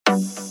Hey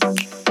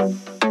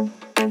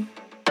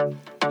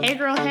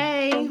girl,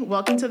 hey,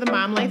 welcome to the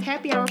Mom Life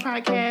Happy Hour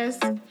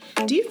podcast.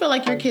 Do you feel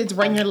like your kids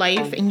run your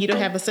life and you don't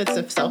have a sense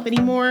of self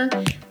anymore?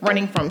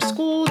 Running from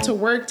school to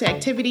work to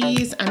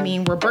activities,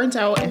 we're burnt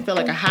out and feel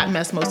like a hot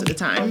mess most of the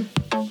time.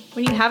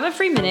 When you have a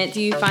free minute,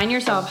 do you find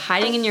yourself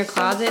hiding in your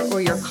closet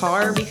or your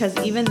car because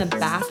even the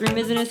bathroom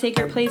isn't a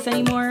sacred place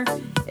anymore?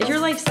 Is your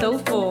life so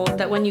full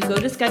that when you go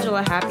to schedule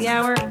a happy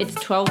hour, it's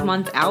 12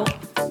 months out?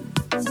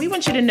 We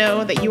want you to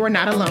know that you are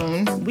not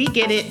alone. We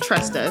get it,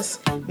 trust us.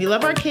 We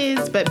love our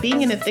kids, but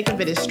being in the thick of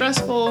it is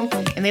stressful,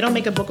 and they don't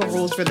make a book of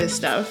rules for this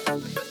stuff.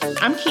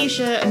 I'm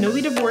Keisha, a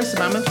newly divorced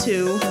mom of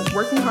two,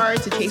 working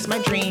hard to chase my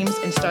dreams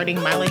and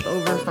starting my life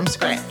over from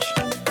scratch.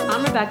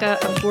 I'm Rebecca,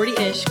 a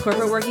 40-ish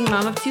corporate working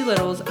mom of two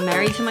littles,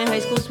 married to my high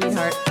school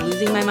sweetheart,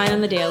 losing my mind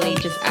on the daily,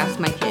 just ask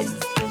my kids.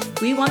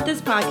 We want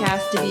this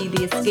podcast to be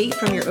the escape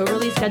from your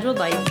overly scheduled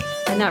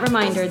life and that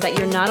reminder that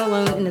you're not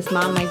alone in this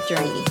mom life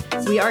journey.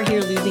 We are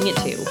here losing it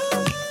too.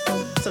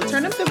 So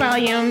turn up the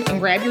volume and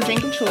grab your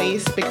drink of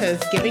choice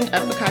because giving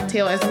up a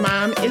cocktail as a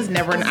mom is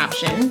never an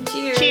option.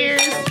 Cheers.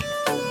 Cheers.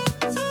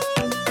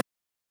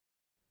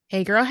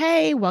 Hey girl,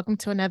 hey, welcome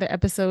to another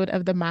episode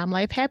of the Mom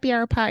Life Happy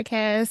Hour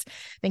podcast.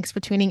 Thanks for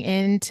tuning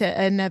in to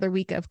another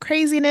week of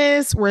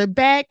craziness. We're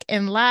back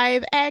in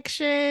live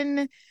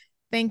action.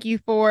 Thank you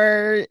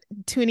for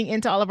tuning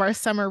into all of our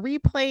summer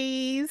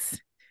replays.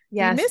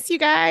 Yes. We miss you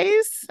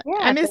guys. Yeah,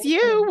 I miss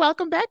you.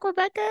 Welcome back,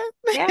 Rebecca.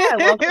 Yeah,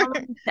 welcome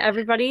to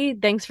everybody.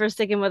 Thanks for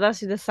sticking with us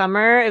through the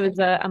summer. It was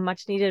a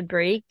much needed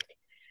break,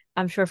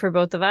 I'm sure, for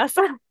both of us.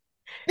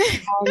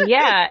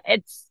 Yeah,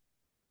 it's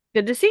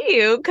good to see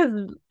you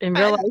because in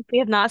real life we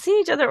have not seen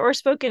each other or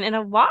spoken in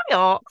a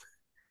while.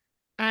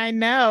 I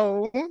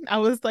know. I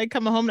was like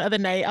coming home the other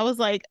night. I was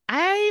like,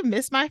 I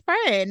miss my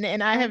friend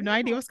and I have no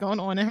idea what's going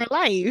on in her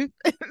life.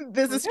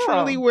 This is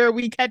truly where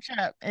we catch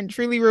up and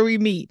truly where we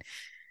meet.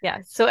 Yeah.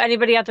 So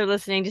anybody out there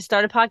listening, just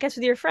start a podcast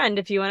with your friend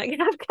if you want to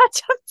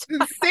catch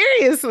up.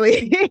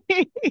 Seriously.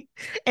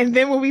 And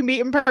then when we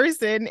meet in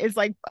person, it's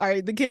like, all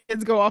right, the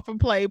kids go off and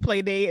play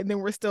date, and then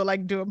we're still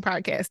like doing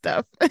podcast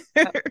stuff.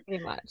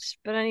 Pretty much.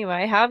 But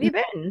anyway, how have you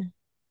been?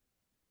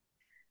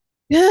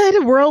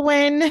 Good,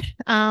 whirlwind.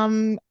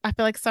 I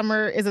feel like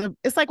summer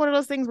it's like one of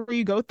those things where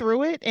you go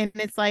through it and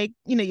it's like,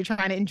 you're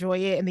trying to enjoy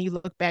it and then you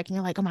look back and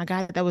you're like, oh my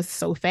God, that was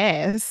so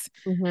fast.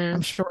 Mm-hmm.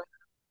 I'm sure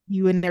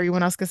you and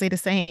everyone else could say the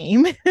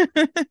same.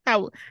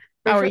 How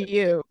are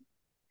you?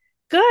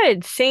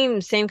 Good.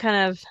 Same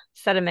kind of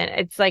sentiment.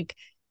 It's like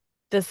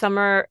the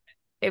summer,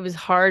 it was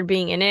hard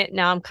being in it.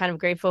 Now I'm kind of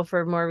grateful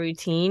for more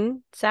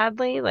routine,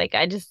 sadly.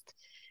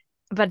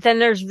 But then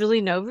there's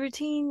really no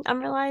routine,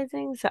 I'm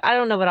realizing. So I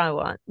don't know what I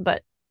want.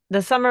 But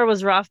the summer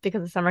was rough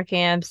because of summer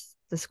camps.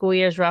 The school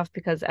year is rough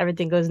because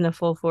everything goes into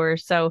full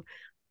force. So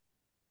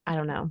I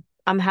don't know.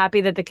 I'm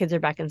happy that the kids are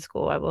back in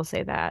school. I will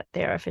say that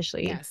they are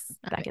officially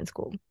back in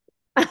school.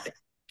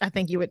 I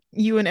think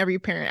you and every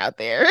parent out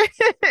there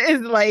is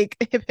like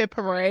hip hip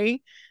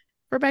hooray.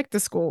 We're back to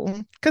school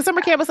because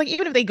summer camp was like,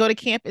 even if they go to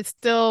camp, it's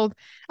still,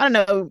 I don't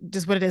know,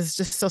 just what it is,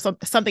 just so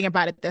something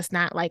about it that's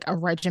not like a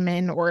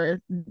regimen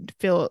or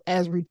feel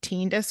as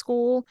routine as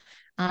school.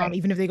 Right.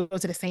 Even if they go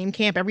to the same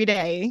camp every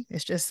day,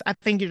 it's just, I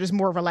think you're just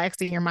more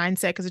relaxed in your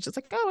mindset because it's just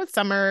like, oh, it's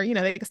summer,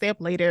 they can stay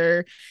up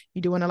later.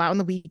 You're doing a lot on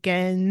the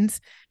weekends.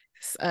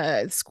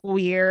 School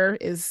year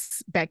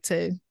is back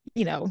to,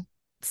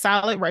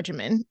 solid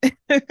regimen.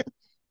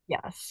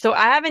 Yeah. So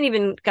I haven't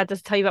even got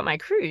to tell you about my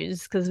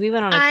cruise because we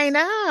went on I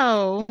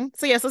know.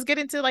 So yes, let's get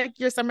into like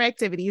your summer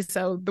activities.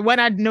 So the one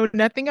I know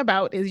nothing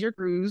about is your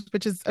cruise,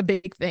 which is a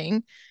big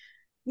thing.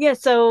 Yeah.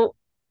 So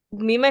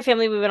me and my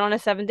family, we went on a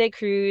 7-day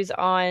cruise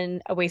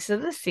on Oasis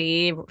of the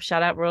Sea.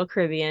 Shout out Royal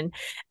Caribbean.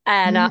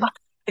 And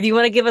if you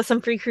want to give us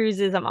some free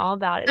cruises, I'm all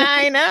about it.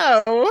 I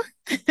know.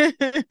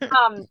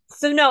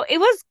 So no, it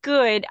was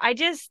good. I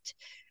just,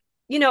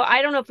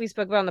 I don't know if we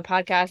spoke about it on the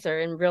podcast or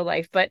in real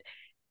life, but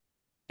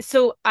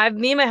so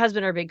me and my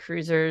husband are big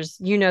cruisers.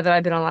 You know that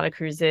I've been on a lot of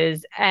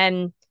cruises,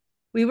 and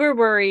we were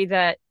worried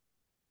that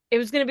it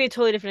was going to be a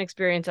totally different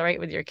experience, all right,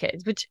 with your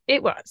kids, which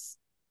it was.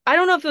 I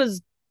don't know if it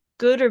was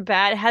good or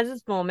bad. It has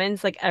its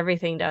moments, like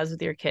everything does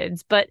with your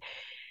kids. But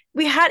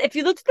if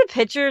you look at the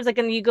pictures, like,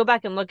 and you go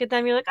back and look at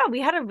them, you're like, oh,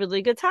 we had a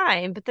really good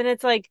time. But then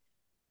it's like,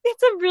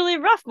 it's some really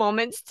rough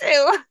moments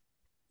too.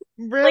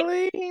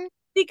 Really?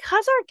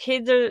 Because our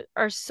kids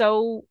are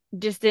so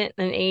distant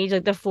in age,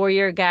 like the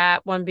 4-year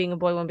gap, one being a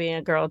boy, one being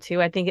a girl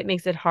too, I think it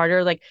makes it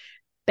harder. Like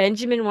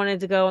Benjamin wanted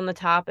to go on the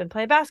top and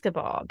play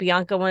basketball.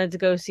 Bianca wanted to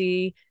go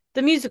see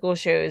the musical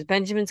shows.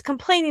 Benjamin's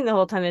complaining the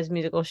whole time there's a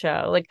musical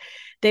show. Like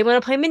they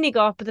want to play mini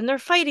golf, but then they're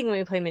fighting when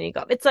we play mini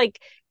golf. It's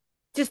like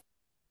just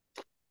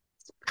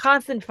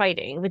constant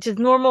fighting, which is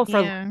normal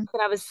for when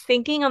I was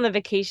thinking on the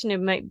vacation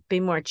it might be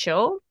more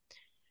chill.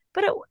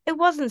 But it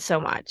wasn't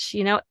so much,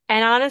 And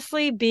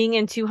honestly, being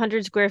in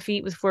 200 square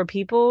feet with 4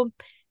 people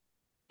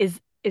is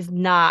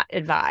not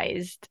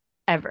advised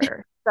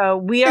ever. So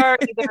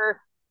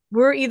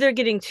we're either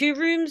getting 2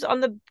 rooms on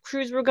the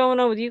cruise we're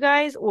going on with you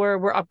guys, or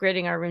we're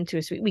upgrading our room to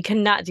a suite. We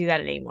cannot do that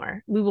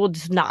anymore. We will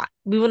not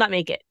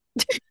make it.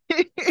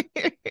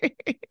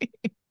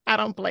 I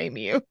don't blame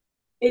you.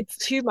 It's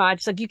too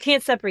much. Like you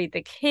can't separate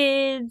the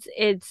kids.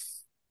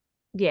 It's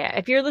yeah.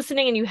 If you're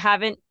listening and you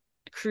haven't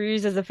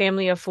cruised as a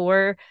family of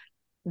four,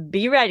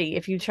 be ready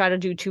if you try to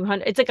do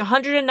 200. It's like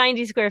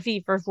 190 square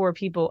feet for four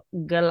people.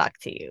 Good luck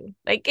to you.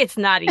 Like it's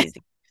not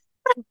easy.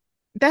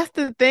 That's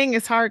the thing.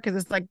 It's hard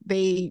because it's like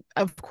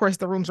of course,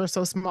 the rooms are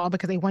so small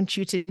because they want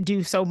you to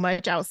do so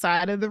much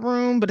outside of the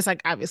room. But it's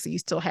like, obviously, you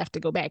still have to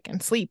go back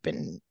and sleep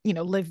and,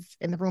 live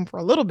in the room for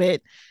a little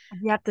bit.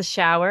 You have to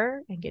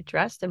shower and get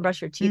dressed and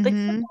brush your teeth. Like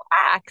Hmm. simple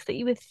acts that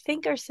you would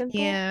think are simple.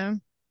 Yeah.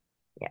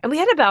 Yeah. And we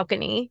had a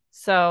balcony.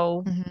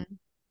 So Hmm.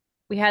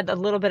 we had a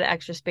little bit of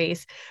extra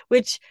space,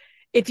 which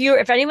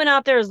if anyone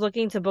out there is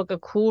looking to book a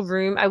cool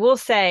room, I will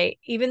say,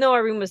 even though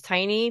our room was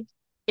tiny,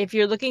 if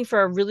you're looking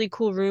for a really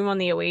cool room on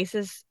the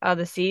Oasis,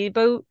 the sea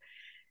boat,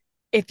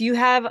 if you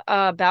have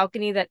a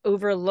balcony that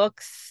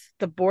overlooks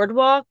the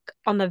boardwalk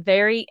on the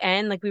very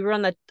end, like we were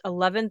on the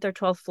 11th or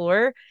 12th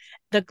floor,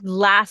 the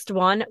last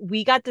one,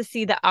 we got to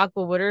see the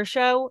Aqua Water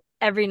show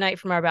every night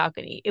from our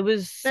balcony. It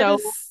was That so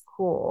is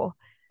cool.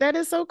 that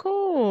is so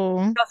cool.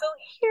 Also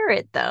hear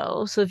it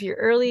though. So if you're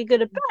early, go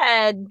to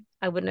bed,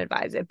 I wouldn't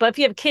advise it. But if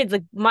you have kids,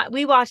 like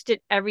we watched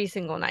it every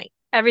single night.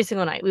 Every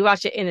single night. We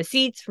watched it in the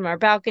seats from our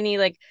balcony.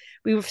 Like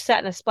we were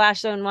sat in a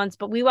splash zone once,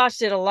 but we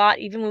watched it a lot,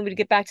 even when we'd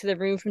get back to the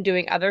room from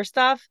doing other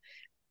stuff.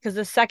 Because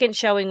the second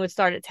showing would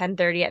start at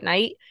 10:30 at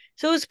night.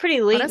 So it was pretty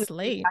Oh, late when that's we got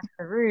late. back to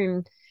the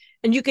room.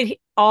 And you could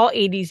all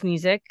 80s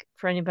music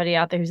for anybody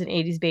out there who's an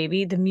 80s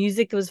baby. The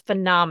music was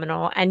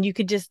phenomenal. And you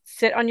could just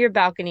sit on your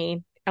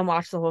balcony and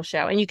watch the whole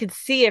show. And you could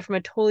see it from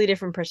a totally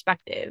different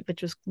perspective,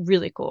 which was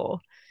really cool.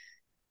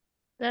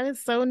 That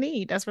is so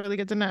neat. That's really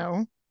good to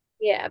know.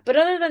 Yeah. But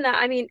other than that,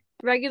 I mean,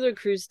 regular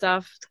cruise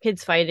stuff,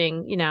 kids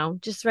fighting,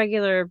 just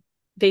regular,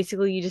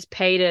 basically, you just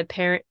pay to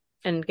parent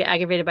and get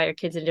aggravated by your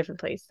kids in a different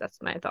place.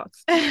 That's my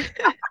thoughts.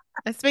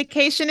 That's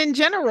vacation in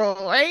general,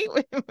 right?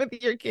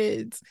 With your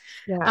kids.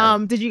 Yeah.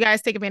 Did you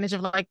guys take advantage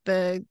of like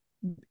the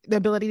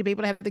ability to be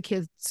able to have the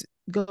kids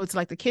go to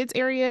like the kids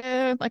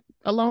area like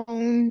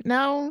alone?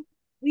 No.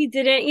 We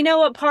didn't. You know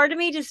what? Part of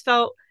me just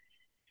felt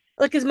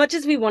like as much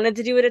as we wanted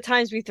to do it at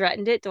times, we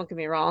threatened it. Don't get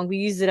me wrong. We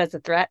used it as a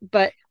threat,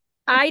 but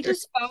I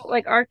just felt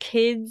like our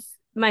kids,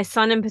 my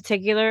son in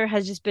particular,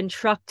 has just been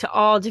trucked to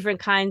all different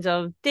kinds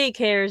of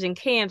daycares and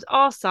camps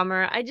all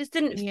summer. I just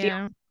didn't feel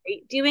Yeah.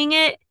 great doing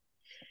it.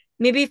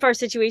 Maybe if our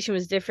situation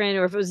was different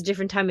or if it was a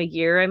different time of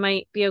year, I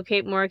might be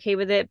more okay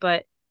with it.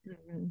 But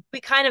Mhm.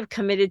 we kind of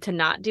committed to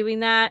not doing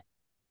that.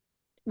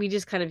 We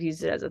just kind of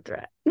used it as a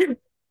threat.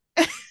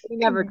 We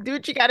never, Do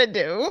what you got to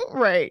do.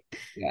 Right.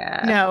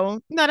 yeah,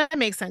 No, that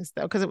makes sense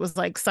though, because it was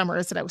like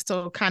summer, so that was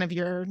still kind of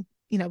your,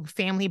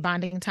 family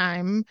bonding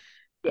time.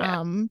 yeah.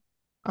 Um,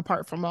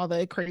 Apart from all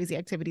the crazy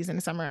activities in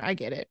the summer. I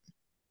get it.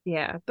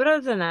 Yeah, but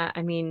other than that,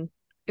 I mean,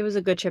 it was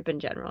a good trip in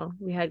general.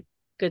 We had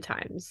good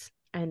times,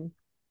 and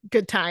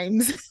Good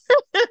times.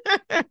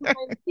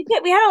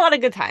 we had a lot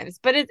of good times.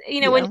 But when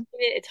Yeah. you do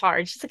it, it's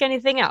hard, just like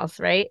anything else,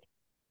 right?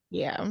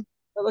 Yeah.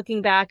 But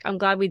looking back, I'm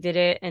glad we did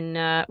it,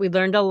 and we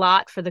learned a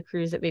lot for the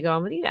cruise that we go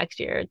on with you next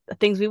year. The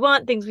things we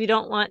want, things we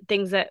don't want,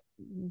 things that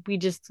we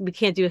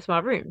can't do a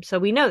small room. So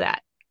we know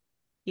that.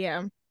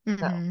 Yeah. So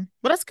Well,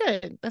 that's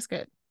good. That's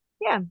good.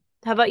 yeah.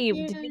 How about you?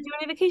 Did you Yeah. do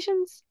any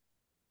vacations?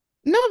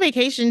 No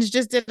vacations,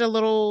 just did a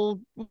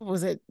little, what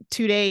was it,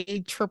 2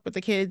 day trip with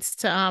the kids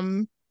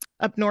to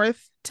up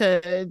north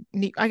to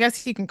I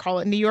guess you can call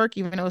it New York,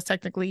 even though it's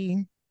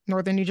technically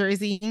northern New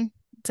Jersey,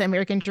 to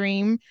American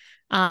Dream.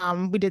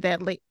 We did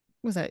that late,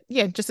 was that?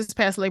 Yeah, just this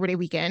past Labor Day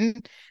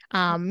weekend.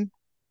 Um,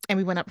 and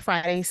we went up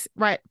Friday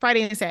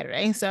and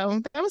Saturday.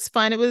 So that was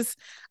fun. It was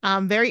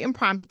very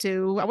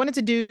impromptu. I wanted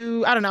to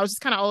do, I don't know, I was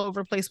just kind of all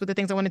over the place with the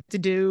things I wanted to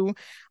do.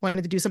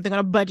 Wanted to do something on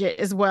a budget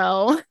as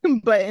well,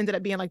 but ended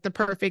up being like the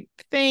perfect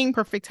thing,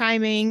 perfect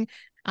timing.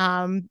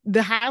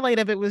 The highlight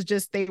of it was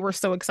just they were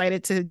so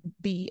excited to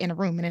be in a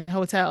room in a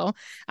hotel.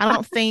 I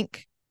don't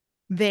think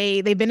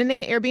they've been in an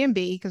Airbnb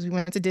because we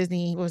went to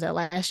Disney, what was that,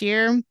 last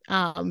year? So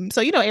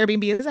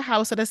Airbnb is a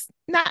house, so that's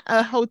not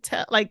a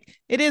hotel. Like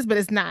it is, but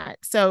it's not.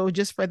 So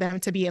just for them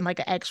to be in like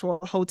an actual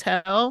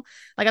hotel,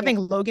 like I Yeah.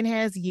 think Logan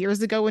has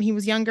years ago when he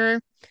was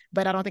younger,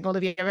 but I don't think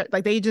Olivia ever,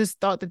 like they just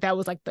thought that that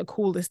was like the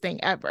coolest thing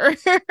ever,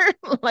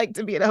 like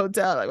to be in a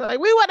hotel. Like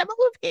we want to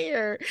move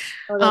here.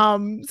 Oh,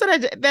 that's So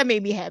that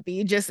made me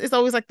happy. Just it's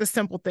always like the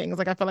simple things.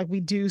 Like I feel like we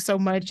do so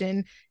much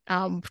and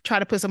try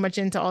to put so much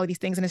into all of these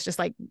things, and it's just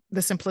like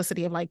the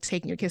simplicity of like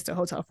taking your kids to a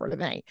hotel for the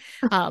night.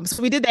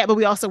 So we did that, but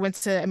we also went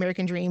to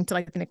American Dream to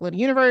like the Nickelodeon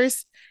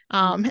universe.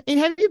 And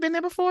have you been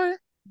there before?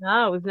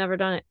 no, we've never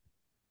done it.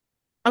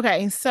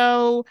 Okay,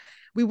 so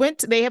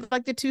they have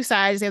like the two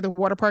sides. They have the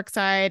water park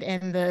side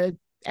and the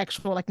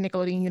actual like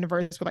Nickelodeon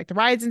universe with like the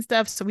rides and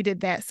stuff. So we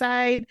did that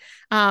side.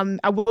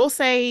 I will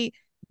say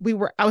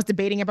I was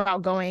debating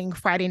about going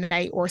Friday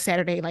night or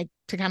Saturday, like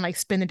to kind of like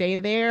spend the day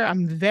there.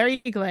 I'm very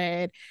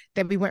glad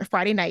that we went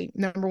Friday night.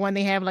 Number one,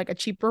 they have like a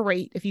cheaper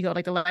rate if you go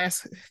like the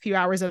last few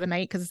hours of the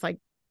night because it's like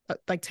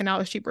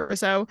 $10 cheaper or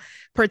so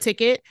per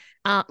ticket.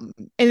 And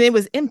it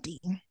was empty.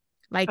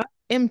 like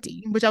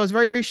empty, which I was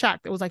very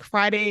shocked. It was like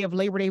Friday of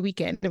Labor Day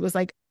weekend. It was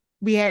like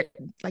we had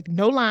like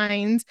no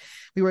lines.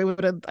 We were able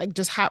to like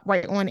just hop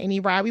right on any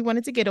ride we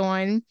wanted to get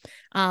on.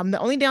 The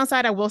only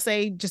downside I will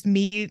say, just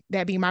me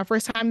that being my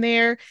first time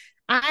there,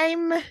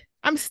 I'm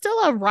I'm still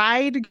a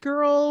ride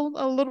girl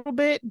a little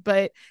bit,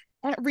 but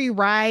every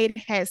ride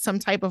has some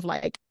type of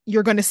like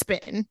you're gonna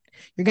spin.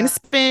 You're gonna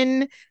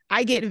spin.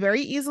 I get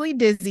very easily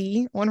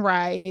dizzy on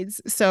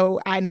rides, so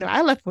I know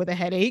I left with a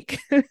headache.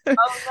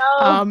 Oh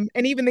no.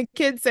 And even the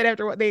kids said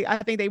after what I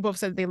think they both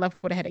said they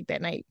left with a headache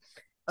that night.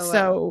 Oh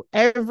wow. So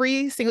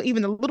every single,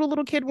 even the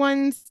little kid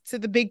ones to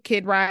the big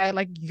kid ride,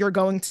 like you're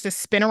going to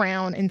spin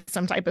around in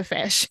some type of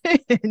fashion.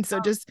 And so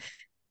Oh, just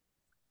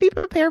be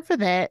prepared for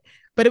that.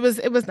 But it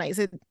was nice.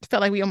 It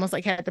felt like we almost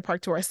like had the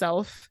park to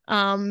ourselves.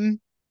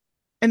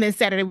 And then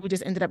Saturday we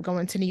just ended up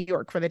going to New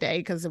York for the day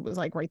because it was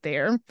like right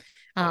there.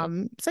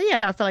 oh, So yeah,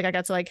 I felt like I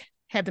got to like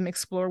have them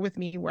explore with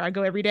me where I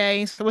go every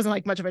day. So it wasn't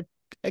like much of a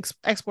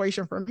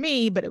exploration for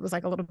me, but it was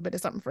like a little bit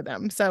of something for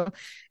them. So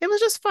it was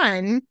just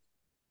fun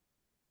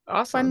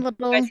awesome.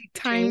 You guys little take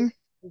the train? time.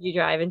 Did you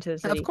drive into the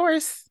Of city?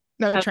 course,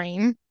 no Oh,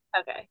 train.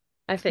 okay.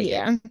 I figured.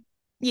 Yeah,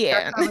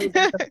 That's yeah. probably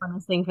like the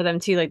funnest thing for them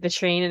too, like the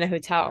train and a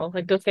hotel.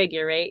 Like go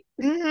figure, right?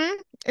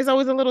 It's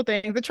always a little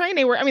thing. The train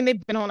I mean,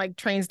 they've been on like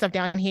train stuff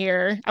down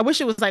here. I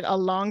wish it was like a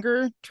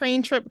longer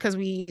train trip because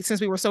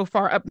since we were so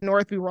far up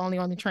north, we were only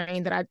on the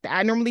train that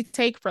I normally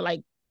take for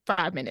like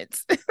 5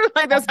 minutes.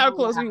 Like that's how Oh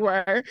close we wow.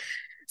 were.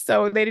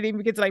 So they didn't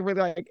even get to like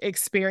really like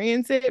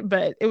experience it,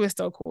 but it was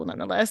still cool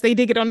nonetheless. They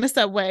did get on the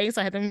subway,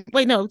 so I had them.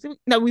 Wait, no,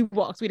 we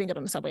walked. We didn't get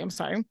on the subway. I'm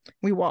sorry,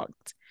 we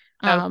walked.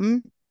 Oh,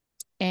 Um,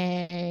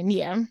 and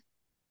yeah,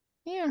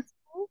 yeah,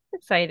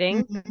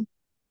 exciting. mhm,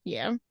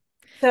 yeah.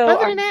 But So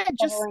other are than you that,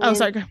 just settling oh, in?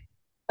 sorry.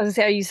 I was gonna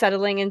say, are you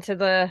settling into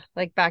the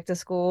like back to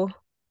school?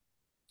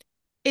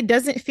 It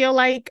doesn't feel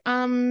like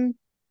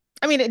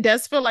I mean, it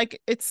does feel like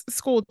it's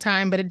school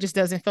time, but it just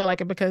doesn't feel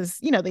like it because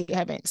they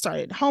haven't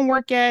started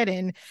homework yet,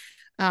 and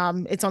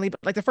it's only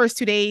like the first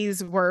 2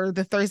 days were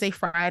the Thursday,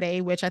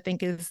 Friday, which I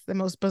think is the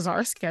most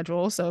bizarre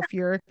schedule. So if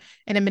you're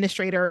an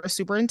administrator or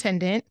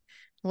superintendent,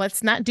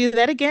 let's not do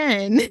that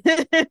again.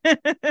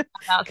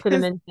 About to Because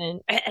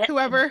mention.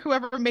 whoever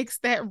makes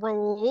that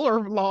rule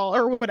or law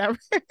or whatever,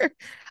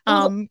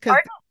 Well, because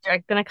our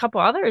district and a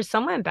couple others,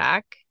 some went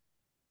back.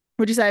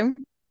 what'd you say?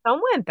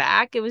 Some went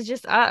back. It was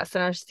just us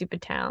in our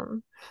stupid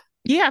town.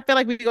 Yeah, I feel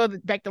like we go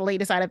back the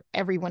latest out of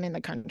everyone in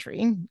the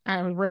country. I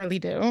really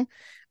do.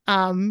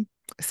 Um,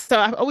 so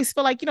I always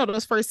feel like,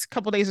 those first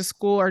couple days of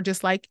school are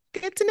just like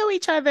get to know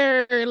each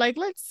other, like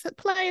let's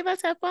play,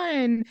 let's have fun.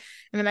 And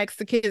then I asked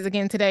the kids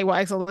again today, well,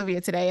 I asked Olivia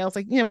today, I was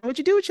like, what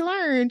you do, what you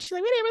learned? She's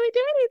like, we didn't really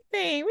do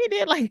anything. We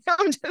did like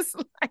I'm just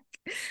like,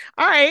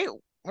 all right,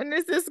 when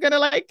is this gonna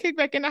like kick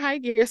back into high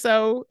gear?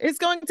 So it's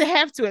going to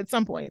have to at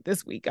some point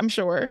this week, I'm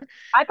sure.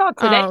 I thought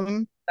today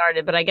Um,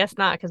 started, but I guess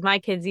not because my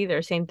kids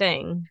either, same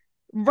thing.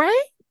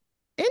 right?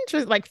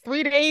 Interest like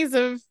 3 days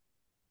of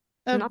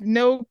Nothing.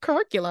 no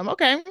curriculum.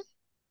 Okay.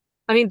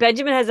 I mean,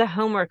 Benjamin has a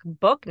homework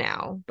book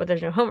now, but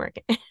there's no homework.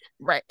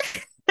 Right.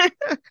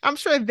 I'm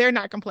sure they're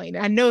not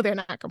complaining. I know they're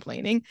not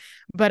complaining.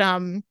 But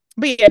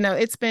yeah, no,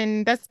 that's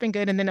been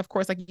good. And then of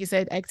course, like you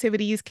said,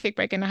 activities kick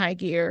back into high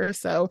gear.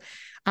 So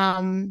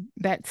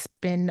that's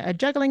been a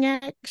juggling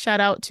act. Shout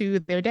out to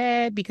their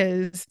dad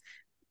because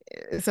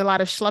it's a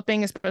lot of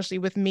schlepping, especially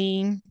with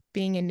me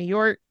being in New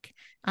York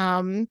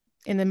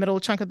in the middle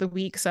chunk of the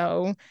week.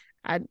 So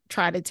I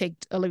try to take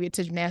Olivia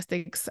to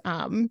gymnastics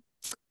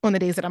on the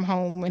days that I'm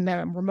home and that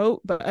I'm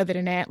remote. But other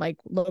than that, like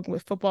Logan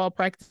with football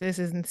practice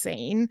is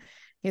insane.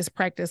 He has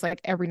practice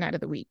like every night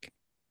of the week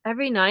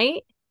Every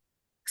night.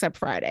 except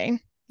Friday.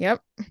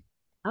 Yep.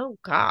 Oh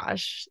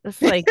gosh,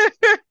 that's like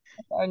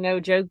are no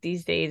joke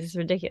these days. It's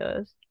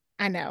ridiculous.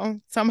 I know.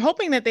 So I'm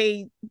hoping that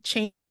they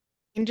change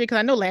it because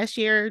I know last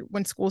year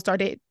when school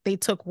started, they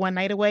took one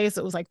night away.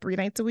 So it was like 3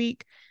 nights a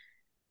week.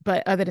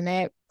 But other than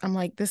that, I'm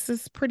like, this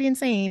is pretty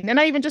insane. And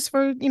not even just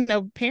for,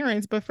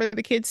 parents, but for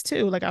the kids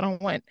too. Like, I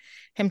don't want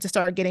him to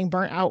start getting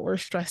burnt out or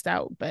stressed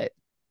out, but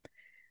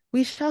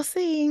we shall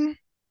see.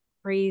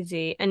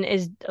 Crazy. And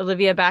is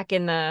Olivia back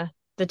in the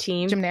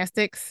team?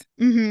 Gymnastics.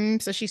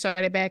 So she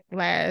started back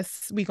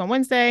last week on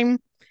Wednesday. And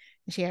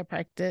she had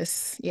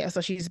practice. Yeah,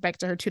 so she's back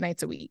to her 2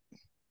 nights a week.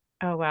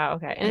 Oh wow,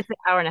 okay. And Yeah. it's an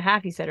hour and a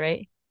half, you said,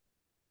 right?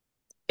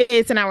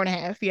 It's an hour and a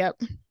half.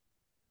 Yep.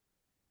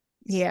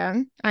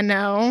 Yeah, I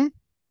know.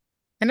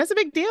 And that's a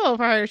big deal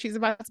for her. She's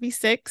about to be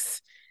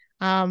 6.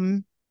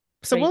 Um,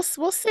 so Crazy.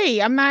 we'll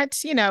see. I'm not,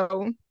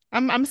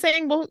 I'm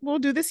saying we'll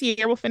do this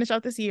year. We'll finish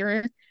out this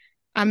year.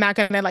 I'm not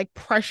gonna like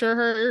pressure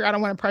her. I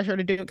don't want to pressure her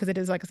to do it because it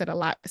is, like I said, a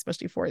lot,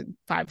 especially for a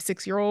 5,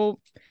 6 year old.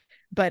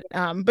 But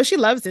she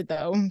loves it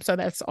though, so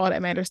that's all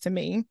that matters to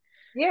me.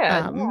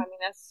 Yeah, no, I Um, mean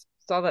that's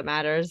all that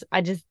matters.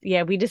 I just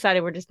yeah, we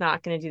decided we're just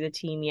not gonna do the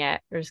team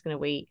yet. We're just gonna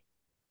wait.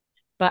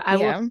 But I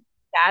will yeah.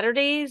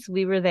 Saturdays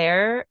we were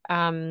there,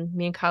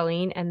 me and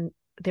Colleen, and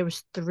there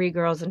was 3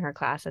 girls in her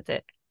class. That's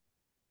it.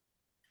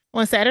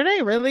 On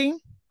Saturday, really?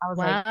 I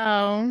was like,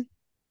 Wow.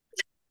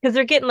 because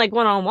they're getting like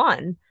one on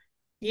one.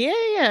 Yeah,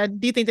 yeah.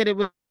 Do you think that it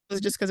was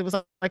just because it was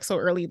like so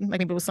early? Like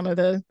maybe it was some of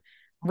the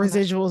I don't know.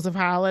 residuals of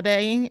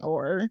holiday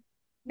or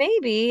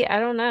Maybe, I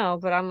don't know,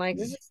 but I'm like,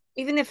 this is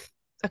even if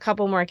a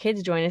couple more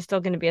kids join, it's still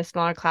going to be a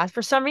smaller class.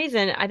 For some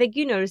reason, I think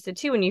you noticed it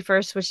too when you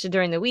first switched to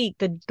during the week.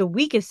 The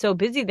week is so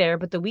busy there,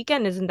 but the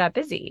weekend isn't that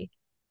busy.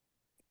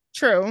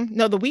 true.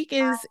 No, the week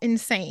is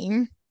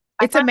insane.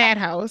 I It's a find that,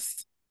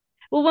 madhouse.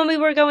 well, when we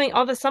were going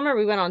all the summer,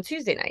 we went on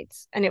Tuesday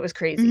nights and it was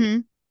crazy. Hmm.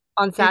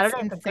 On It's Saturday,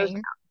 it's a ghost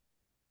insane.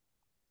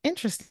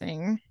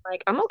 Interesting. town.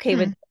 Like, I'm okay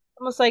with Hmm.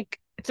 almost like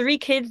three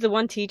kids, the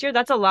one teacher.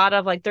 That's a lot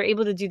of like, they're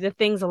able to do the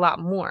things a lot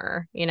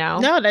more, you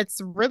know? No,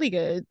 that's really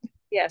good.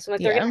 Yeah, so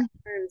like they're gonna Yeah.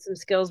 learn some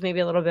skills maybe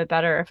a little bit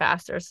better or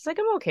faster. So it's like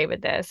I'm okay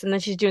with this. And then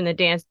she's doing the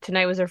dance.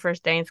 Tonight was her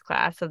first dance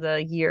class of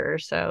the year,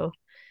 so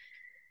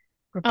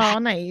we're back. Oh,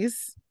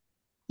 nice.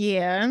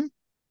 Yeah.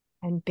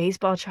 And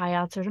baseball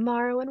tryouts are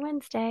tomorrow and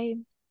Wednesday.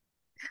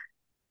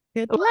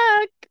 Good Well,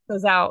 luck.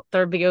 goes out,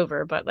 they'll be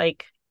over, but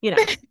like,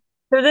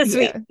 for this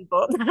week, Yeah.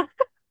 people. No,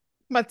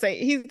 Let's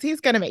say he's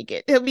gonna make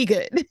it. He'll be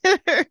good.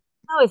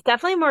 it's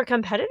definitely more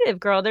competitive,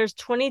 girl. There's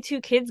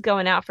 22 kids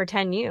going out for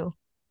 10U.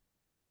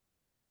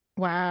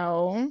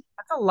 Wow.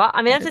 That's a lot.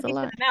 I mean, That that's a is a decent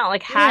lot. amount.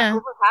 Like half, Yeah.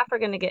 over half are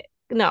gonna get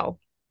no.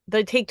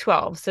 They take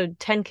 12, so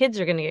 10 kids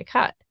are gonna get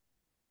cut.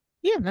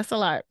 Yeah, that's a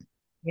lot.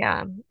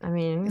 Yeah, I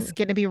It's mean,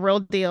 gonna be real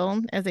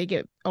deal as they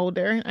get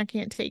older. I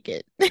can't take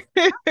it.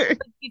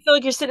 you feel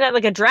like you're sitting at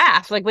like a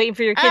draft, like waiting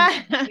for your kids to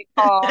Ah, be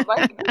called.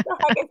 Like, what the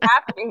heck is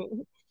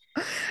happening?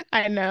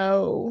 I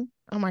know.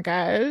 Oh my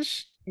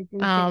gosh. It's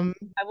insane. Um,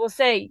 I will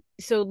say,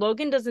 so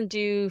Logan doesn't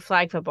do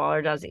flag football,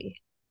 or does he?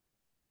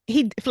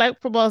 he flag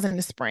football's in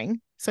the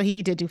spring, so he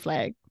did do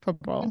flag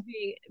football.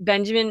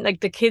 Benjamin, like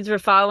the kids were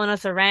following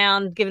us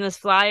around, giving us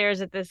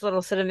flyers at this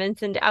little cinnamon.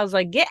 I was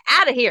like, get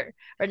out of here.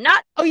 Or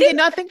not Oh, doing yeah,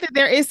 no, I it. think that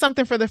there is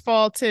something for the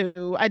fall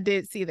too. I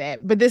did see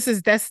that, but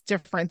that's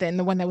different than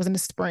the one that was in the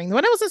spring. The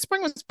one that was in the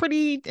spring was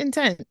pretty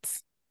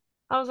intense.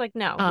 I was like,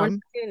 no, we're not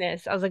Um, doing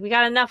this. I was like, we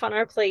got enough on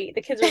our plate.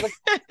 The kids were like,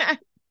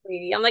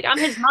 lady. I'm like,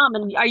 I'm his mom,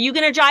 and are you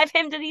gonna drive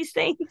him to these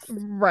things?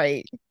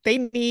 right. They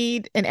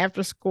need an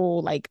after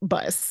school like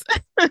bus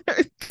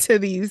to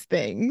these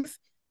things.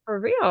 For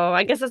real.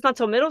 I guess it's not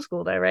till middle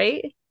school though,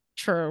 right?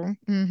 True.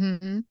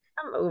 Hmm.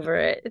 I'm over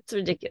it. It's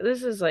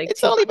ridiculous. This is like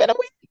It's too only much. been a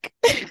week.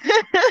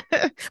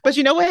 But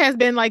you know what has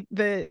been like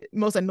the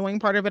most annoying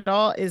part of it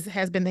all is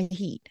has been the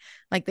heat.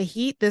 Like the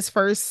heat this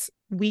first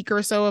week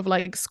or so of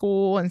like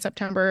school in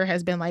September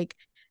has been like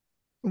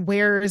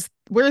where's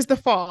the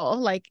fall?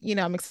 Like,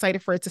 I'm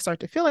excited for it to start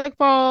to feel like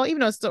fall, even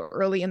though it's still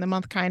early in the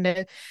month, kind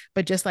of,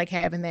 but just like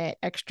having that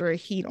extra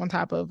heat on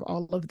top of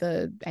all of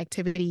the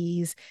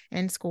activities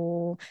and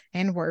school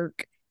and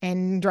work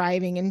and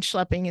driving and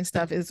schlepping and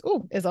stuff is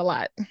a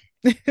lot.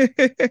 I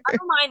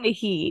don't mind the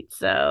heat,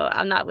 so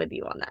I'm not with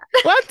you on that.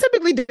 Well, I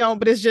typically don't,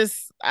 but it's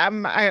just I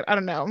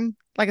don't know.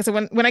 Like I said,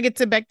 when I get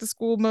to back to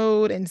school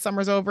mode and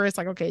summer's over, it's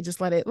like okay, just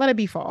let it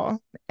be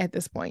fall at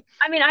this point.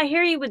 I mean, I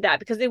hear you with that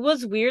because it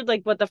was weird.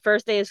 Like, what the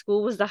first day of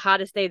school was the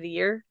hottest day of the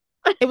year.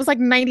 It was like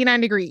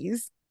 99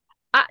 degrees.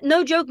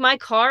 No joke, my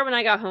car when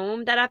I got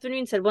home that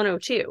afternoon said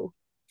 102.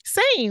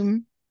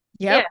 Same.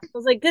 Yeah, Yep. I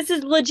was like, this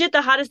is legit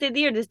the hottest day of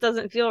the year. This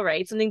doesn't feel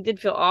right. Something did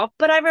feel off.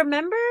 But I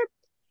remember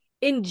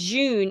in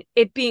June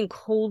it being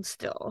cold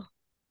still.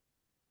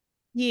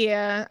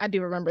 Yeah, I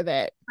do remember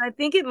that. I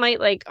think it might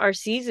like our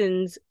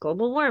seasons,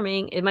 global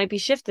warming, it might be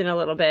shifting a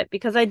little bit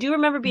because I do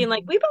remember being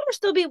like, Mhm. we better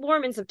still be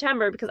warm in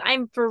September because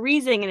I'm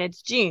freezing and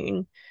it's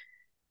June.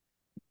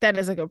 That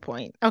is a good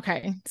point.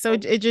 Okay. So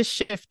it just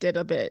shifted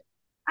a bit.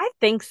 I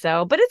think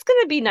so, but it's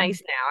gonna be Mhm.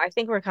 nice now. I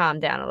think we're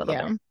calmed down a little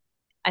bit. Yeah.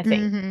 I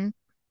think, Hmm.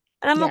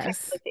 and I'm okay with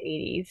Yes. like the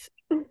 80s.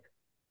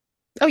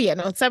 Oh yeah,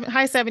 no,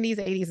 high 70s,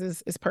 80s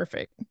is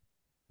perfect.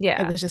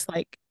 It Yeah, was just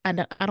like I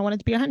don't want it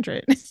to be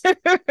 100.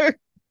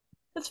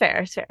 that's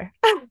fair. It's fair.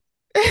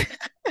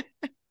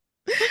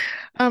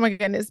 Oh my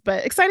goodness,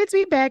 but excited to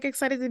be back,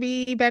 excited to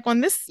be back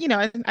on this,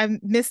 I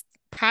missed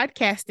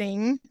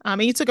podcasting.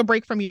 And you took a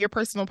break from your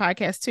personal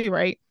podcast too,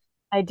 right?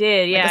 I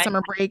did. Like a Yeah,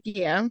 summer break.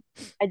 Yeah.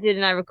 I did,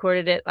 and I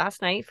recorded it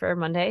last night for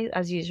Monday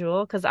as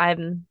usual because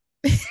I'm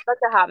such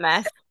a hot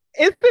mess.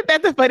 Isn't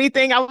that the funny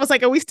thing? I was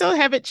like, oh, we still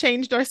haven't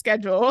changed our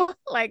schedule.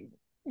 Like,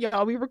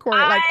 we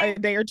recorded like a I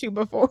day or two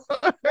before.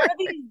 One of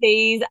these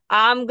days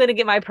I'm gonna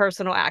get my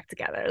personal act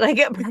together. Like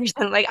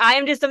like I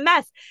am just a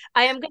mess.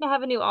 I am gonna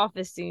have a new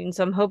office soon,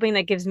 so I'm hoping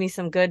that gives me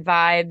some good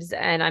vibes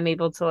and I'm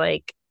able to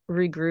like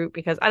regroup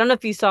because I don't know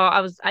if you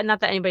saw not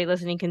that anybody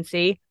listening can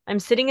see. I'm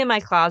sitting in my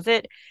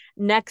closet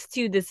next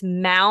to this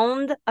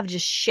mound of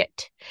just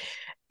shit.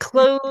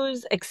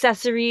 Clothes,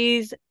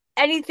 accessories,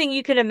 anything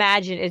you can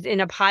imagine is in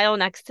a pile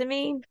next to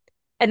me.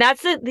 And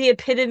that's the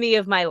epitome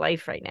of my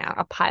life right now,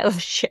 a pile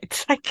of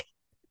shit. Like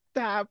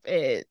Stop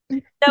it.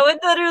 no, it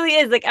literally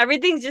is. Like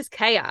everything's just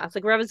chaos.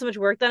 Like we're having so much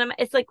work done.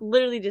 It's like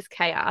literally just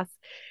chaos.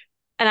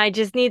 And I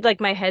just need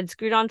like my head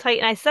screwed on tight.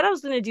 And I said I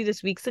was going to do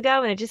this weeks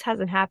ago, and it just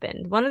hasn't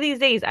happened. One of these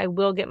days, I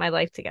will get my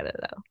life together,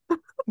 though.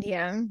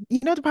 Yeah. You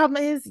know what the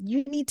problem is?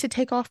 You need to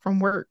take off from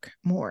work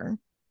more.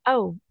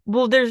 Oh,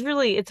 Well,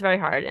 it's very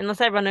hard.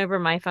 Unless I run over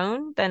my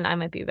phone, then I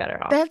might be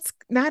better off. That's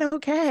not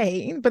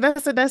okay.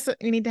 But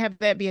you need to have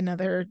that be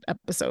another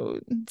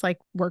episode. It's like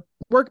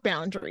work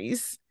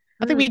boundaries.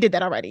 I think Mm, we did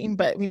that already,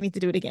 but we need to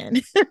do it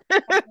again.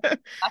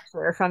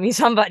 lecture from you,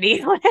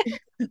 somebody.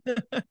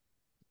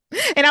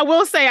 And I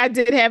will say I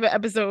did have an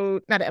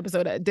episode, not an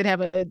episode, I did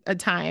have a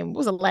time. What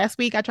was it last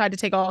week? I tried to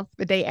take off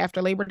the day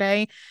after Labor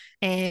Day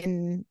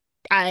and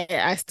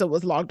I still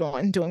was logged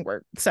on doing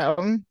work.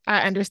 So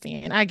I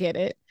understand. I get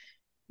it.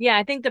 Yeah,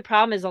 I think the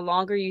problem is the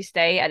longer you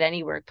stay at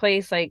any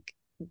workplace, like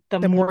the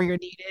The more more you're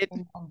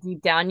needed.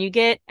 deep down you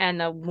get and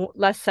the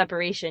less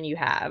separation you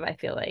have, I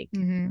feel like.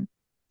 Hmm.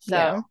 So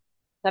Yeah.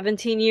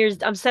 17 years,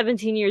 I'm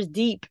 17 years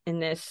deep in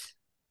this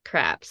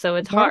crap. So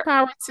it's More hard.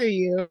 power to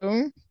you.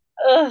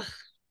 Ugh.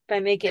 If I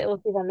make it, we'll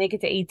see if I make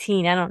it to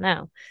 18. I don't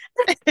know.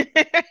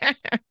 Oh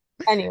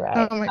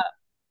Anyway, my,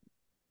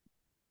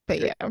 but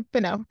yeah,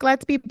 but no, glad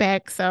to be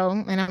back. So,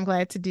 and I'm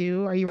glad to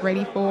do. Are you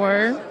ready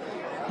for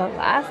the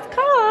last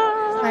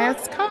call.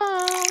 last call?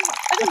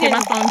 I think Okay, my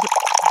it's phone's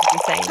be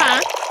saying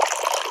that.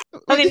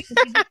 huh? I mean,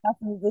 it's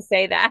nothing to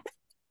say that.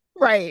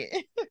 Right.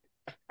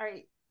 All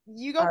right.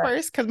 You go All right.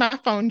 first because my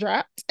phone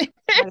dropped.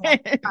 All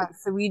right.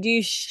 So we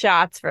do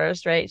shots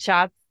first, right?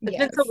 Shots. It's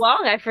been so Yes.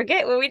 long. I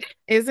forget what we did.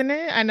 Isn't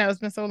it? I know it's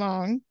been so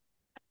long.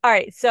 All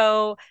right.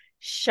 So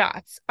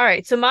shots. All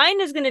right. So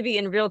mine is going to be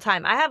in real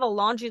time. I have a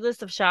laundry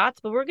list of shots,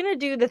 but we're going to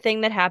do the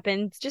thing that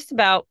happened just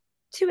about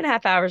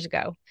 2.5 hours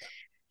ago.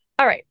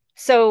 All right.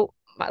 So,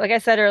 like I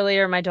said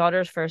earlier, my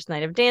daughter's first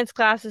night of dance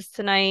classes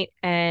tonight,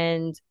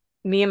 and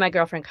me and my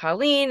girlfriend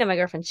Colleen and my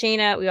girlfriend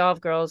Shayna, we all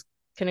have girls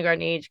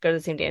kindergarten age, go to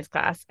the same dance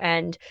class.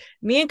 And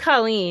me and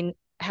Colleen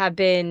have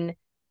been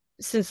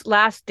since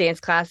last dance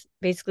class,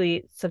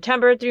 basically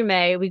September through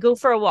May, we go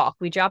for a walk.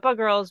 We drop our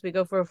girls, we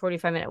go for a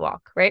 45-minute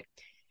walk, right?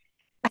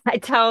 I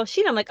tell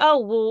Sheena, I'm like, oh,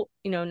 well,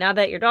 now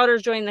that your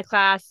daughter's joining the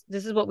class,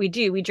 this is what we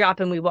do. We drop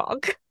and we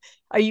walk.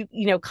 Are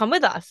come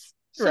with us.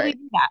 So we Right.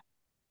 do that.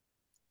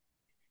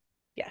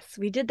 Yes,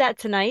 we did that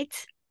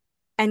tonight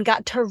and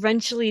got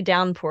torrentially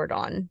downpoured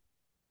on.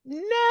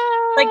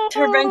 Like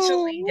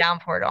torrentially No.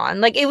 downpoured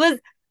on. Like it was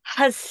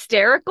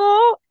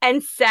hysterical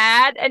and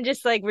sad and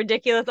just like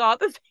ridiculous all at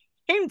the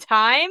same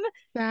time.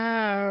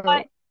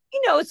 But Stop.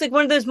 it's like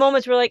one of those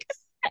moments where like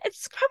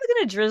it's probably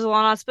gonna drizzle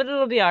on us, but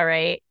it'll be all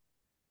right.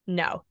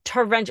 No,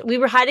 torrential. We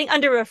were hiding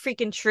under a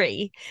freaking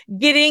tree,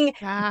 getting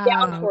Stop.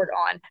 downpoured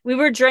on. We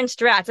were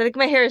drenched rats. I think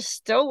my hair is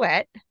still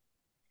wet,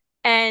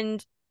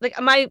 and like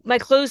my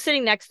clothes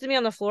sitting next to me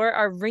on the floor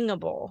are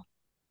wringable.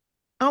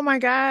 Oh my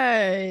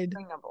God.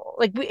 Wringable.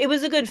 Like it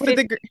was a good What did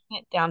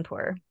 50-minute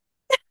downpour.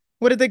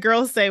 what did the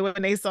girls say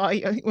when they saw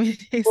you when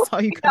they Well, saw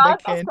you come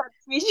back Bianca in? said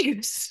to me, she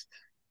goes,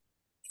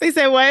 They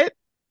said what?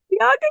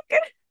 Bianca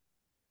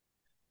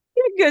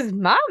goes,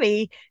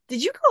 Mommy,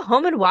 did you go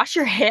home and wash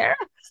your hair?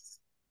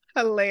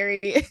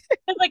 Hilarious.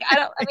 It's like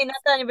I mean, not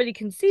that anybody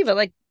can see, but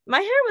like my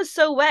hair was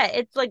so wet.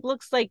 It's like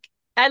looks like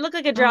I look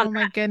like a drowned Oh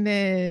my rat.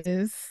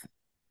 goodness.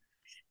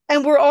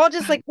 And we're all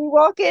just like we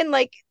walk in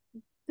like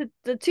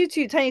the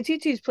tiny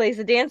tutus place,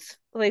 the dance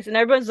place, and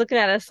everyone's looking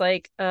at us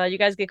like, you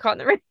guys get caught in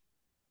the rain.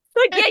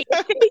 Like,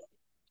 yeah,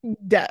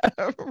 Duh.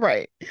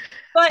 Right.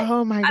 but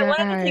Oh my I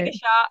wanted to take God. a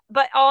shot.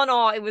 But all in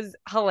all, it was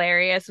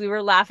hilarious. We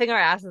were laughing our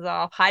asses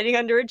off, hiding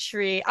under a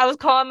tree. I was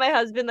calling my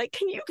husband, like,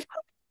 can you come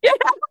get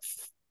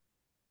us?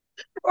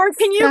 Or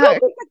can you go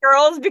Stop. get the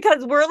girls?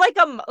 Because we're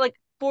like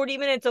 40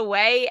 minutes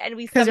away and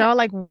we Because somehow y'all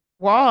like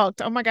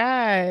walked. Oh my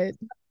God.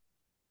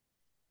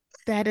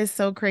 That is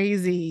so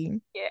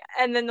crazy. yeah.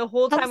 And then the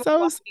whole I'm time we're so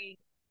walking,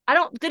 I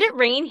don't did it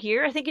rain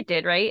here? I think it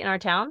did, right? In our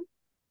town?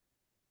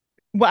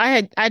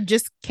 well, I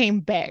just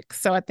came back,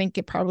 so I think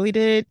it probably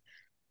did.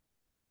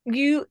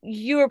 You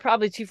were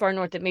probably too far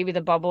north that maybe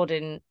the bubble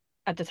didn't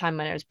at the time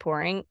when it was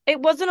pouring. It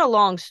wasn't a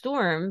long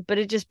storm, but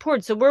it just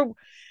poured. So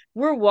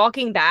we're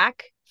walking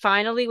back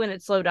finally when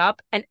it slowed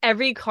up, and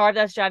every car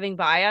that's driving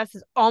by us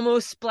is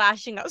almost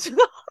splashing us.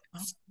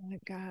 Oh my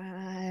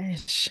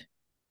gosh.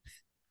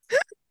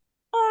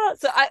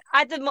 So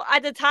at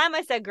the time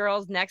I said,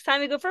 girls, next time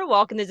we go for a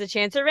walk and there's a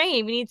chance of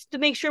rain, we need to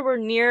make sure we're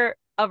near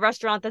a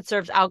restaurant that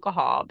serves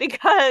alcohol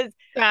because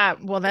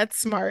Well, that's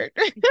smart.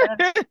 but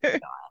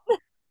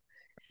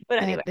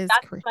That anyway, is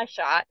that's crazy. my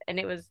shot and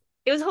it was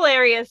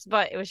hilarious,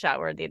 but it was shot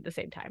worthy at the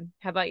same time.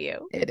 How about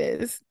you? It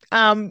is.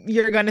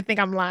 You're gonna think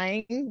I'm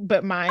lying,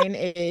 but mine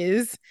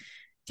is.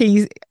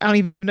 I don't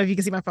even know if you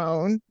can see my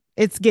phone.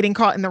 It's getting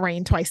caught in the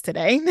rain twice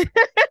today.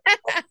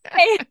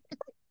 Hey,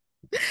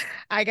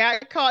 I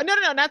got caught. No,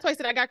 no, no, not twice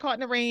today. I got caught in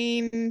the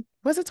rain.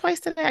 Was it twice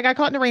today? I got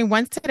caught in the rain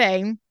once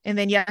today, and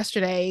then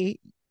yesterday,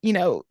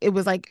 it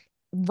was like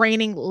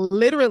raining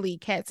literally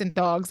cats and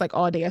dogs like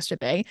all day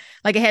yesterday.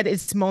 Like it had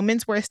its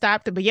moments where it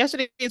stopped, but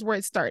yesterday is where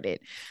it started.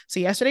 So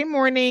yesterday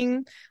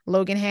morning,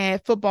 Logan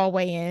had football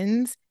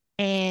weigh-ins,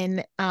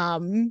 and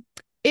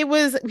it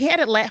was, we had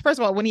it last, first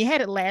of all, when he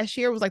had it last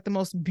year, it was like the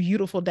most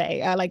beautiful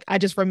day. I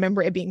just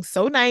remember it being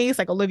so nice,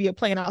 like Olivia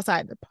playing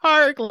outside the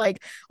park,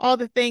 like all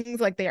the things,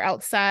 like they're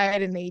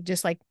outside and they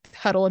just like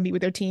huddle and meet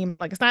with their team.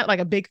 Like it's not like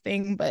a big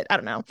thing, but I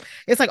don't know.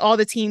 It's like all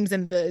the teams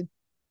in the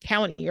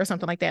county or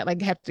something like that,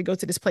 like have to go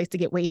to this place to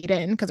get weighed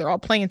in because they're all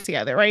playing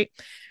together, right?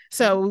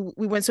 So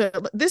we went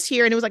to this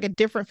year and it was like a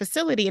different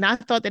facility. And I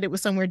thought that it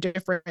was somewhere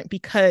different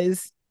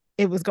because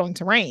it was going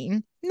to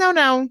rain. No,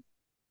 no,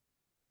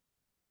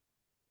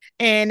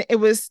 and it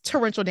was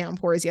torrential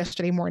downpours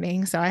yesterday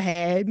morning. So I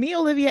had me,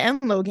 Olivia,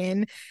 and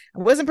Logan. I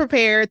wasn't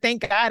prepared.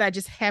 Thank God I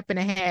just happened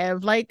to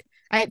have like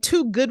I had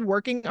two good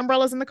working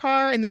umbrellas in the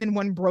car and then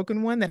one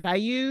broken one that I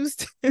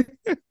used.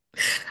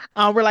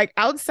 We're like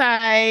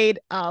outside.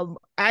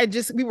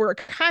 We were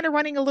kind of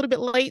running a little bit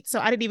late, so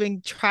I didn't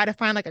even try to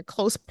find like a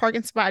close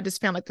parking spot. I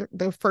just found like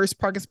the first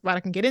parking spot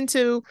I can get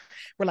into.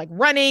 We're like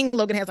running.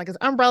 Logan has like his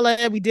umbrella.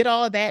 We did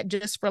all of that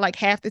just for like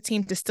half the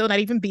team to still not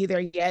even be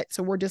there yet.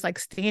 So we're just like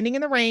standing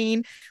in the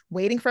rain,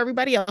 waiting for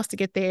everybody else to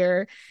get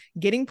there,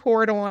 getting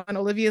poured on.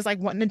 Olivia's like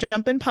wanting to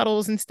jump in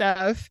puddles and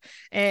stuff.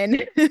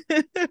 And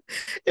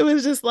it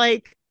was just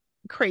like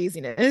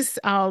craziness.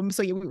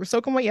 So yeah, we were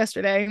soaking wet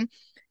yesterday.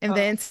 And Oh,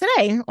 then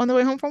today, on the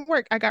way home from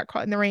work, I got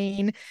caught in the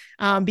rain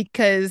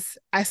because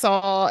I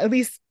saw at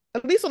least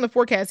on the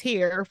forecast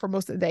here for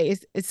most of the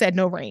days, it said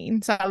no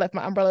rain. So I left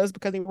my umbrellas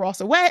because they were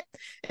also wet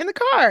in the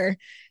car.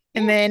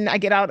 And yeah. then I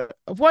get out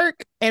of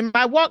work, and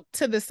my walk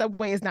to the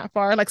subway is not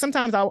far. Like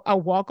sometimes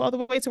I'll walk all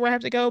the way to where I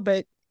have to go,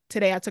 but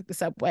today I took the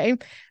subway.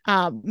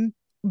 Um,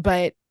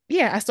 but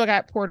yeah, I still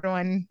got poured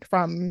on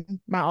from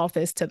my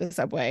office to the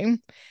subway,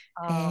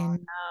 Oh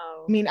and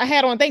I no. mean, I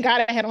had on, thank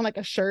God I had on like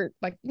a shirt,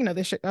 like,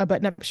 this shirt, a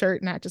button up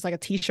shirt, not just like a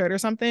t-shirt or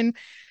something.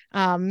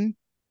 Um,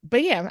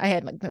 but yeah, I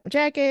had like no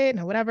jacket,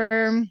 no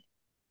whatever.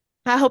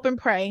 I hope and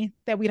pray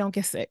that we don't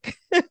get sick.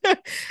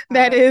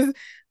 That Uh, is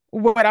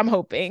what I'm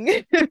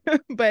hoping.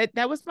 But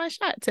that was my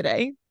shot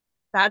today.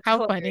 that's How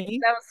hilarious. funny.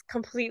 That was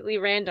completely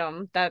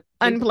random. That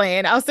like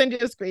Unplanned. I'll send you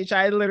a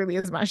screenshot. It literally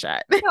is my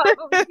shot. no,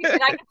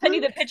 and I can send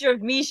you the picture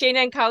of me,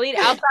 Shayna, and Colleen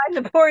outside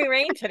in the pouring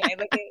rain today,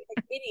 like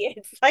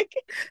idiots. Like,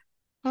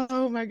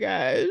 Oh my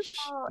gosh.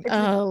 oh, it's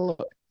Oh,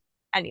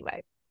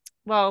 anyway.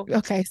 Well,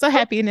 okay. So hope,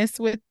 happiness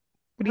with,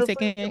 what are you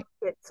hopefully taking?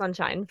 you'll get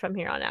sunshine from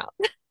here on out.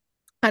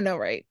 I know,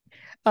 right?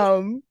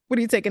 What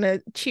are you taking a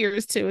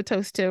cheers to, a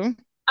toast to?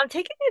 I'm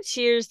taking a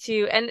cheers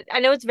to, and I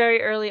know it's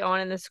very early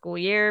on in the school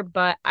year,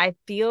 but I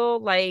feel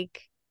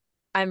like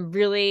I'm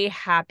really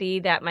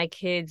happy that my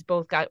kids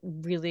both got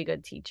really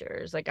good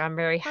teachers. Like I'm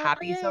very Oh,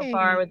 happy so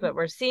far with yay. what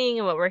we're seeing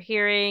and what we're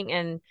hearing,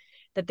 and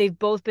that they've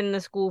both been in the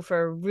school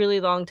for a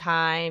really long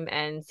time,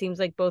 and seems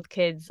like both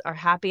kids are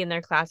happy in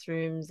their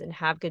classrooms and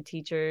have good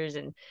teachers.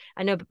 And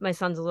I know my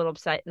son's a little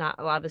upset not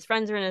a lot of his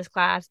friends are in his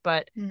class,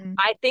 but Mm-hmm.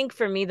 I think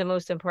for me the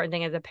most important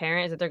thing as a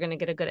parent is that they're going to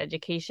get a good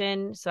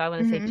education. So I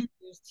want to say Mm-hmm.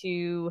 cheers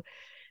to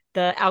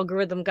the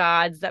algorithm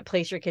gods that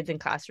place your kids in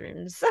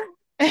classrooms.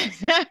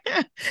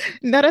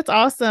 No, that's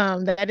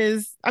awesome. That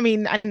is, I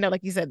mean, I know,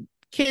 like you said,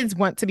 kids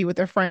want to be with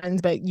their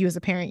friends, but you as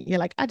a parent, you're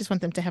like, I just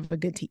want them to have a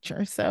good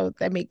teacher. So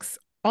that makes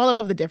all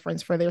of the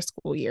difference for their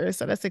school year.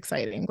 So that's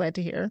exciting. Glad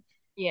to hear.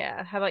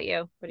 Yeah. How about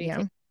you? What do you Yeah.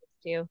 take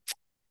to?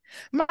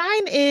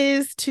 Mine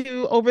is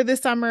to over the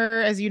summer,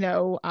 as you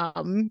know.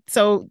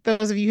 So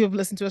those of you who have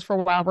listened to us for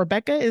a while,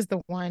 Rebecca is the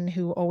one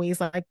who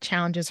always like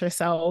challenges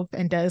herself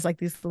and does like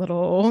these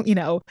little,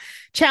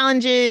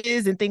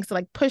 challenges and things to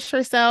like push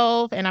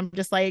herself. And I'm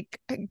just like,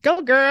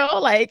 go girl,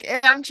 like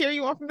I'm cheering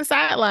you on from the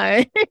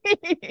sideline.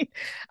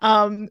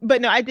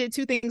 But no, I did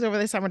two things over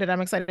the summer that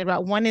I'm excited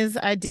about. One is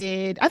I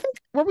think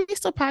were we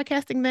still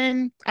podcasting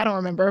then? I don't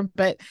remember,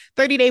 but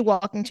 30-day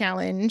walking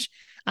challenge.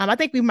 I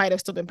think we might have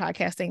still been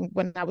podcasting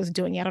when I was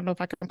doing it. I don't know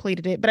if I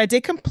completed it, but I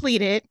did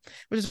complete it,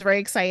 which is very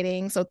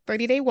exciting. So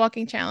 30-day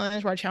walking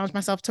challenge where I challenged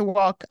myself to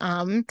walk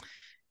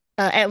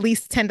at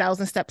least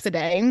 10,000 steps a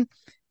day.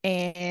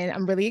 And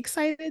I'm really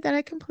excited that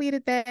I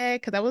completed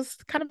that because I was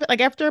kind of like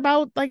after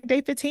about like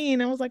day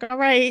 15, I was like, all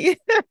right.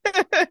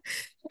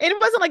 And it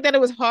wasn't like that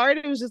it was hard.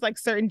 It was just like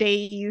certain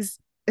days,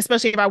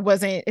 especially if I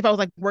was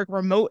like work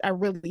remote, I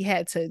really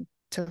had to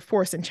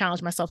force and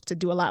challenge myself to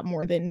do a lot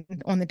more than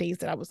on the days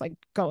that I was like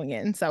going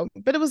in. So,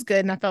 but it was good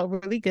and I felt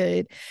really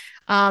good.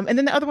 And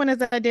then the other one is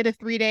that I did a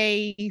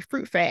 3-day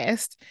fruit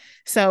fast.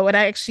 So, and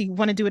I actually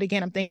want to do it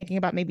again. I'm thinking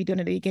about maybe doing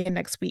it again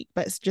next week,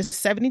 but it's just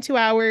 72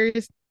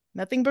 hours,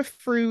 nothing but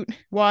fruit,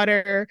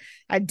 water.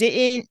 I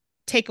didn't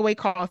take away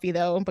coffee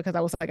though, because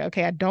I was like,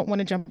 okay, I don't want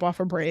to jump off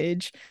a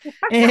bridge.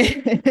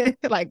 And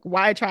like,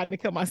 why try to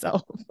kill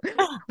myself?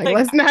 Oh Like, my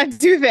let's God. not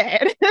do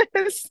that.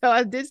 So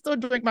I did still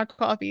drink my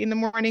coffee in the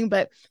morning,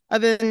 but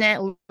other than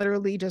that,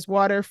 literally just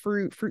water,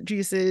 fruit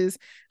juices.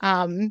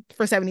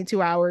 For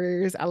 72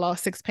 hours, I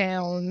lost 6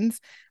 pounds.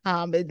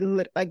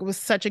 It was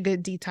such a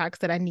good detox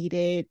that I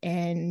needed,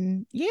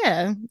 and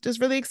yeah, just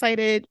really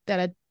excited that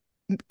I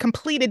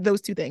completed those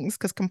two things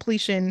because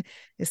completion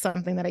is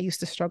something that I used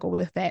to struggle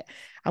with that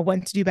I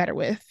want to do better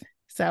with.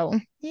 So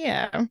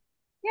yeah.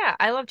 Yeah,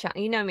 I love challenge.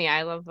 You know me,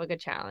 I love a good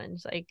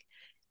challenge. Like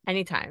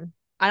anytime.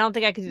 I don't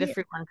think I could do the Yeah.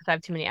 fruit one because I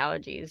have too many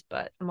allergies,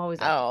 but I'm always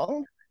up.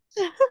 Oh,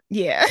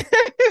 yeah.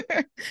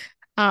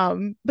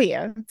 But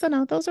yeah, so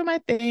no, those are my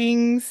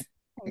things.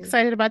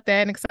 Excited about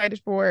that and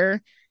excited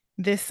for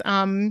this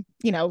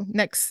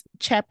next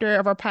chapter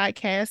of our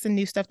podcast and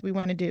new stuff that we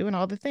want to do and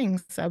all the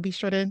things. So be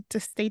sure to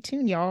stay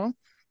tuned, y'all.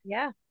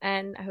 Yeah.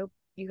 And I hope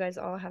you guys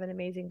all have an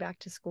amazing back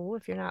to school.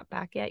 If you're not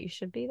back yet, you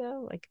should be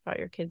though. Like if all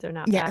your kids are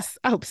not back, Yes,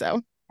 I hope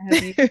so. I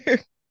hope you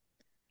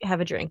have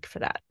a drink for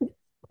that.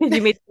 Because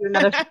you made it through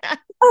another.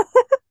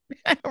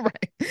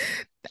 Right.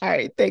 All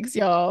right. Thanks,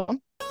 y'all.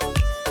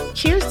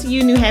 Cheers to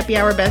you, new happy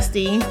hour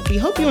bestie. We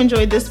hope you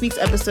enjoyed this week's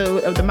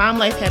episode of the Mom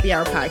Life Happy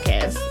Hour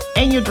podcast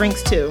and your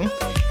drinks too.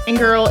 And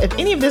girl, if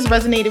any of this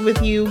resonated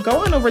with you, go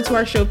on over to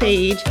our show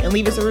page and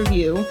leave us a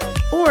review,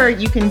 or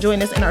you can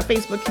join us in our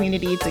Facebook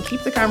community to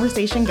keep the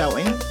conversation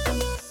going.